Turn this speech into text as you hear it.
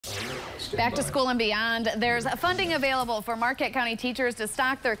Back to school and beyond. There's funding available for Marquette County teachers to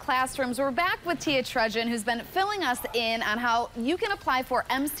stock their classrooms. We're back with Tia Trudgeon, who's been filling us in on how you can apply for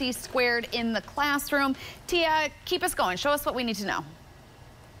MC2 in the classroom. Tia, keep us going. Show us what we need to know.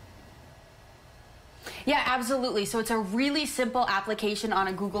 Yeah, absolutely. So it's a really simple application on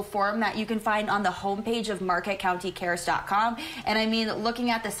a Google form that you can find on the homepage of MarquetteCountyCares.com. And I mean,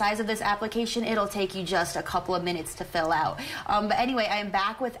 looking at the size of this application, it'll take you just a couple of minutes to fill out. But anyway, I am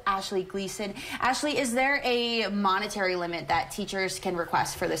back with Ashley Gleason. Ashley, is there a monetary limit that teachers can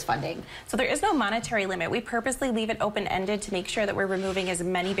request for this funding? So there is no monetary limit. We purposely leave it open-ended to make sure that we're removing as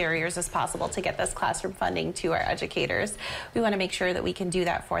many barriers as possible to get this classroom funding to our educators. We want to make sure that we can do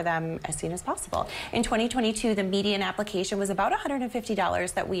that for them as soon as possible. In 2022, the median application was about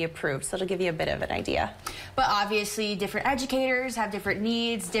 $150 that we approved, so it'll give you a bit of an idea. But obviously, different educators have different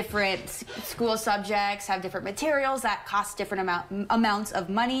needs, different school subjects have different materials that cost different amounts of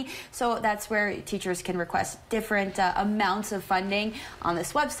money. So that's where teachers can request different amounts of funding on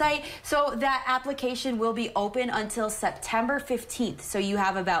this website. So that application will be open until September 15th. So you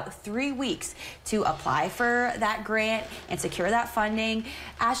have about 3 weeks to apply for that grant and secure that funding.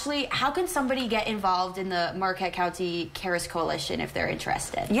 Ashley, how can somebody get involved in the Marquette County Cares Coalition if they're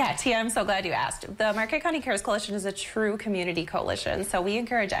interested? Yeah, Tia, I'm so glad you asked. The Marquette County Cares Coalition is a true community coalition, so we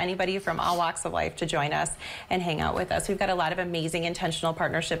encourage anybody from all walks of life to join us and hang out with us. We've got a lot of amazing intentional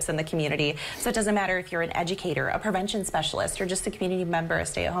partnerships in the community, so it doesn't matter if you're an educator, a prevention specialist, or just a community member, a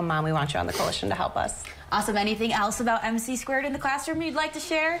stay-at-home mom, we want you on the coalition to help us. Awesome. Anything else about MC2 in the classroom you'd like to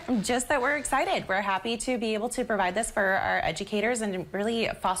share? Just that we're excited. We're happy to be able to provide this for our educators and really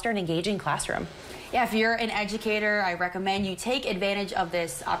foster an engaging classroom. Yeah, if you're an educator, I recommend you take advantage of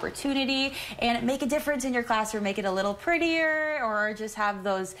this opportunity and make a difference in your classroom, make it a little prettier, or just have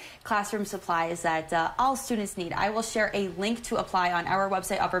those classroom supplies that all students need. I will share a link to apply on our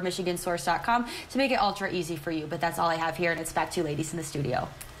website, uppermichigansource.com, to make it ultra easy for you. But that's all I have here, and it's back to you ladies in the studio.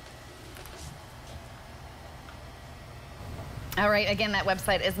 All right, again, that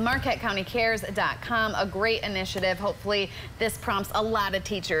website is MarquetteCountyCares.com, a great initiative. Hopefully this prompts a lot of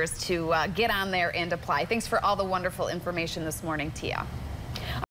teachers to get on there and apply. Thanks for all the wonderful information this morning, Tia.